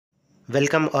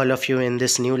Welcome all of you in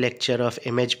this new lecture of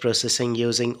image processing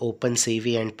using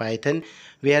OpenCV and Python.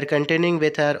 We are continuing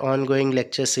with our ongoing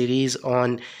lecture series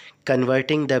on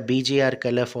converting the BGR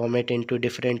color format into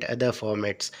different other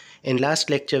formats. In last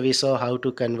lecture we saw how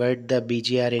to convert the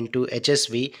BGR into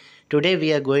HSV. Today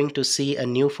we are going to see a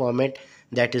new format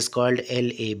that is called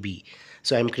LAB.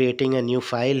 So I'm creating a new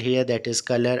file here that is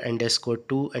color underscore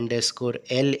 2 underscore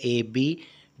LAB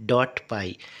dot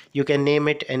py. You can name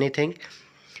it anything.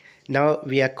 Now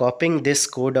we are copying this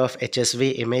code of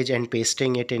HSV image and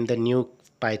pasting it in the new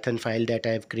Python file that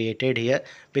I have created here,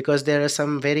 because there are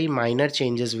some very minor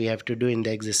changes we have to do in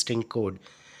the existing code.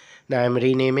 Now I'm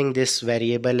renaming this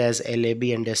variable as lab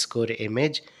underscore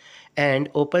image,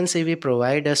 and OpenCV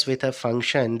provide us with a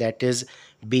function that is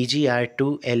BGR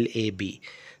to LAB.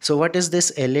 So what is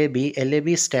this LAB?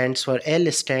 LAB stands for L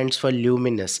stands for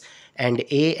luminous, and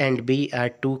A and B are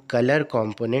two color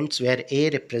components where A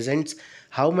represents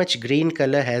how much green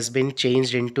color has been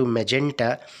changed into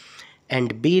magenta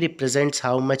and B represents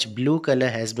how much blue color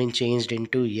has been changed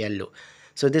into yellow.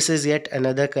 So this is yet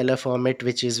another color format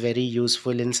which is very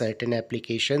useful in certain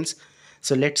applications.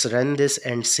 So let's run this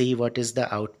and see what is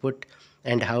the output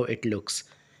and how it looks.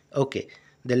 Okay,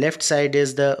 the left side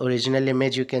is the original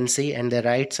image you can see, and the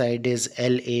right side is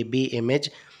LAB image.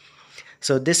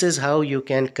 So this is how you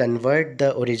can convert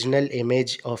the original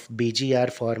image of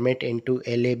BGR format into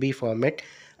LAB format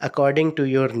according to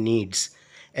your needs.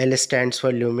 L stands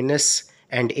for luminous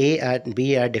and A and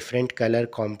B are different color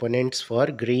components for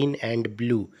green and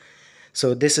blue.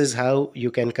 So this is how you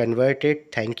can convert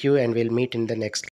it. Thank you, and we'll meet in the next